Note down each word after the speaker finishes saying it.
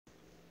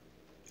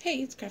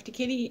Hey, it's Crafty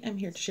Kitty. I'm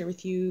here to share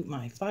with you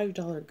my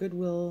 $5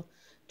 Goodwill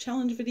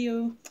challenge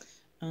video.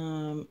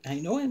 I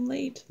know I'm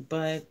late,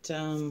 but,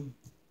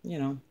 you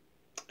know,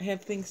 I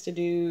have things to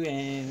do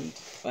and,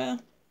 well,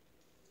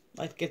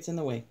 life gets in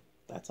the way.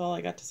 That's all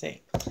I got to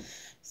say.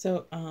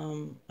 So,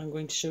 I'm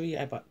going to show you,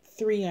 I bought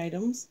 3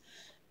 items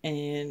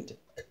and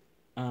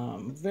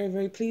very,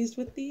 very pleased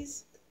with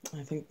these.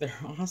 I think they're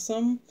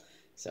awesome.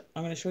 So,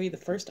 I'm going to show you the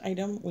first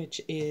item,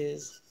 which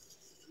is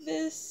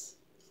this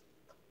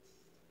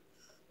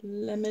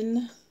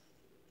lemon,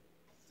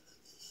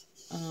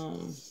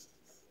 I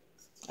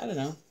don't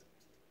know,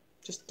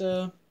 just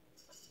a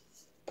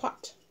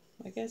pot,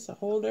 I guess, a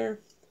holder.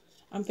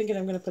 I'm thinking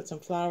I'm going to put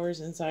some flowers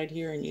inside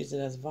here and use it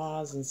as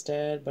vase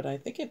instead, but I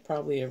think it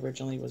probably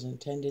originally was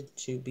intended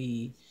to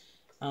be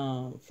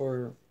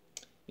for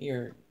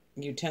your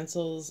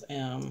utensils,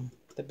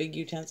 the big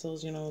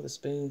utensils, you know, the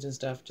spoons and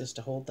stuff, just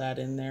to hold that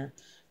in there,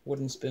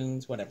 wooden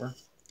spoons, whatever.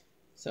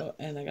 So,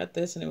 and I got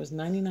this and it was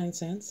 99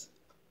 cents.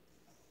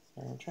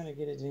 I'm trying to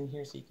get it in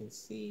here so you can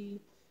see.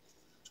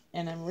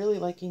 And I'm really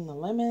liking the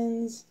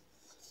lemons.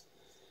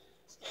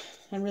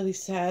 I'm really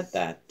sad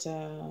that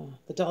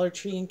the Dollar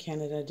Tree in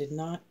Canada did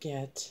not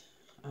get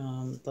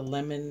the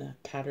lemon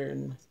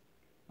pattern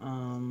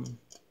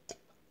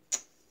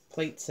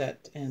plate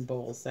set and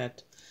bowl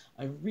set.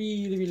 I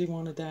really, really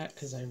wanted that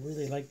because I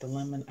really like the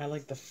lemon. I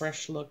like the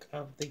fresh look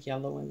of the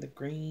yellow and the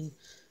green.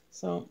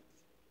 So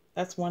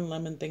that's one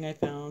lemon thing I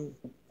found.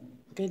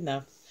 Good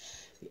enough.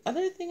 The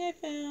other thing I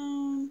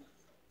found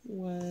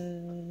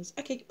was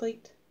a cake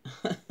plate,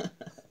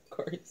 of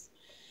course.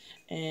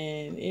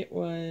 And it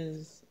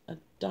was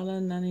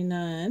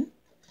 $1.99,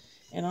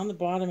 and on the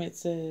bottom it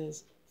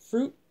says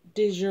fruit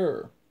de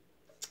jour,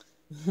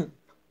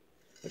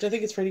 which I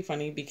think is pretty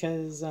funny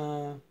because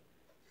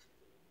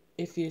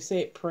if you say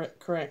it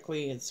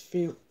correctly, it's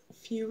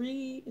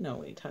fury. No,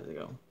 wait, how does it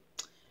go?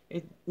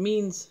 It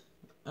means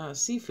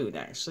seafood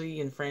actually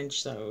in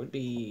French, so it would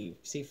be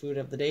seafood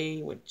of the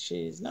day, which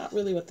is not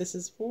really what this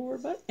is for.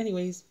 But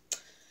anyways,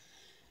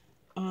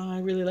 I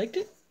really liked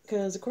it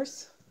because, of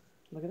course,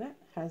 look at that,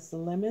 has the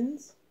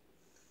lemons.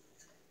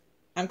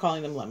 I'm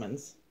calling them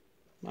lemons.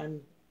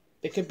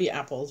 It could be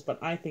apples,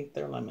 but I think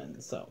they're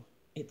lemons, so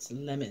it's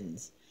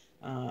lemons.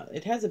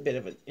 It has a bit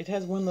of it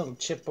has one little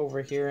chip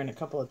over here and a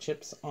couple of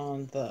chips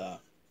on the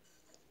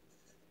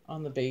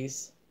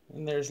base.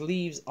 And there's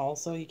leaves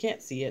also. You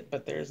can't see it,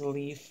 but there's a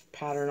leaf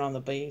pattern on the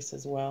base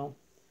as well.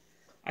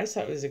 I just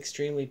thought it was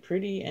extremely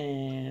pretty,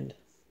 and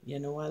you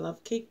know I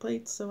love cake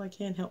plates, so I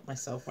can't help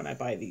myself when I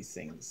buy these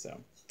things.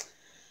 So,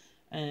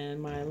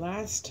 and my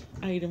last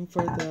item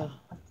for the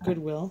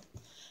Goodwill,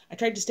 I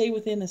tried to stay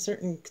within a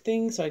certain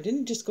thing, so I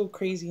didn't just go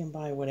crazy and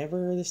buy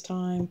whatever this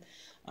time.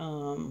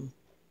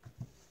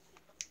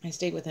 I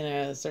stayed within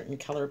a certain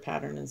color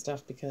pattern and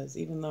stuff because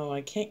even though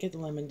I can't get the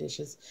lemon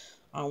dishes,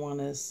 I want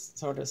to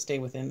sort of stay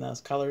within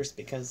those colors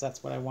because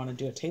that's what I want to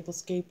do a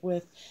tablescape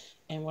with.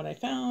 And what I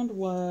found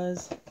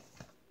was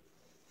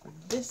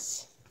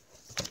this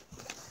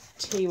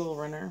table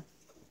runner.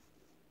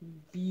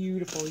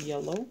 Beautiful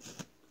yellow.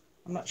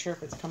 I'm not sure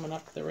if it's coming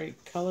up the right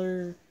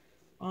color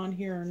on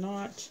here or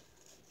not.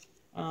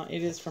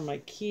 It is from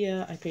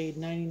IKEA. I paid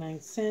 99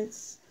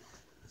 cents.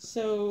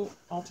 So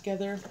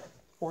altogether,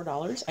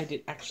 $4. I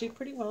did actually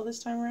pretty well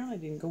this time around. I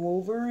didn't go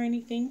over or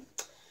anything.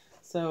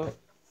 So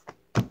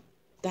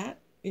that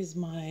is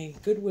my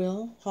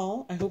Goodwill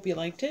haul. I hope you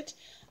liked it.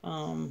 I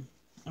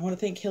want to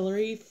thank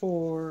Hilary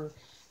for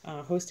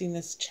hosting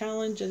this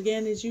challenge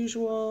again as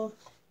usual.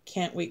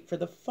 Can't wait for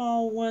the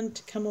fall one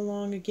to come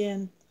along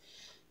again.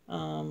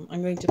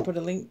 I'm going to put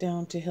a link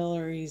down to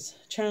Hilary's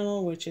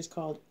channel, which is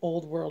called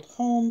Old World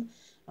Home.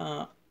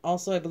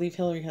 Also, I believe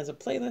Hilary has a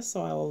playlist,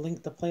 so I will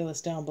link the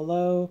playlist down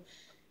below.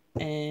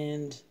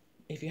 And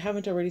if you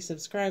haven't already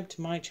subscribed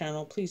to my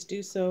channel, please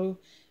do so.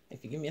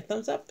 If you give me a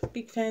thumbs up, it'd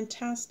be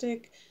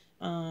fantastic.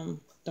 Don't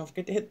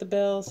forget to hit the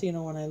bell so you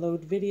know when I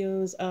load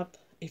videos up.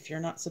 If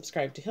you're not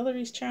subscribed to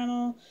Hilary's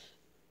channel,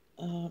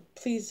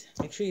 please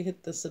make sure you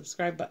hit the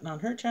subscribe button on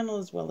her channel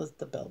as well as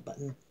the bell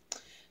button.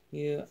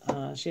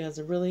 She has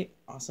a really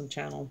awesome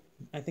channel.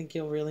 I think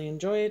you'll really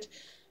enjoy it.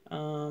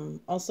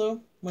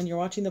 Also, when you're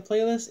watching the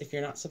playlist, if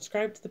you're not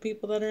subscribed to the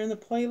people that are in the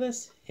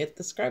playlist, hit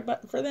the subscribe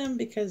button for them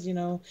because, you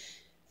know,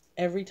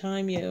 every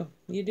time you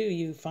do,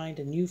 you find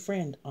a new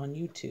friend on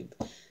YouTube.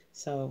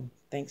 So,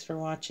 thanks for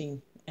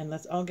watching, and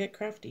let's all get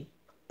crafty.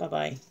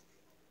 Bye-bye.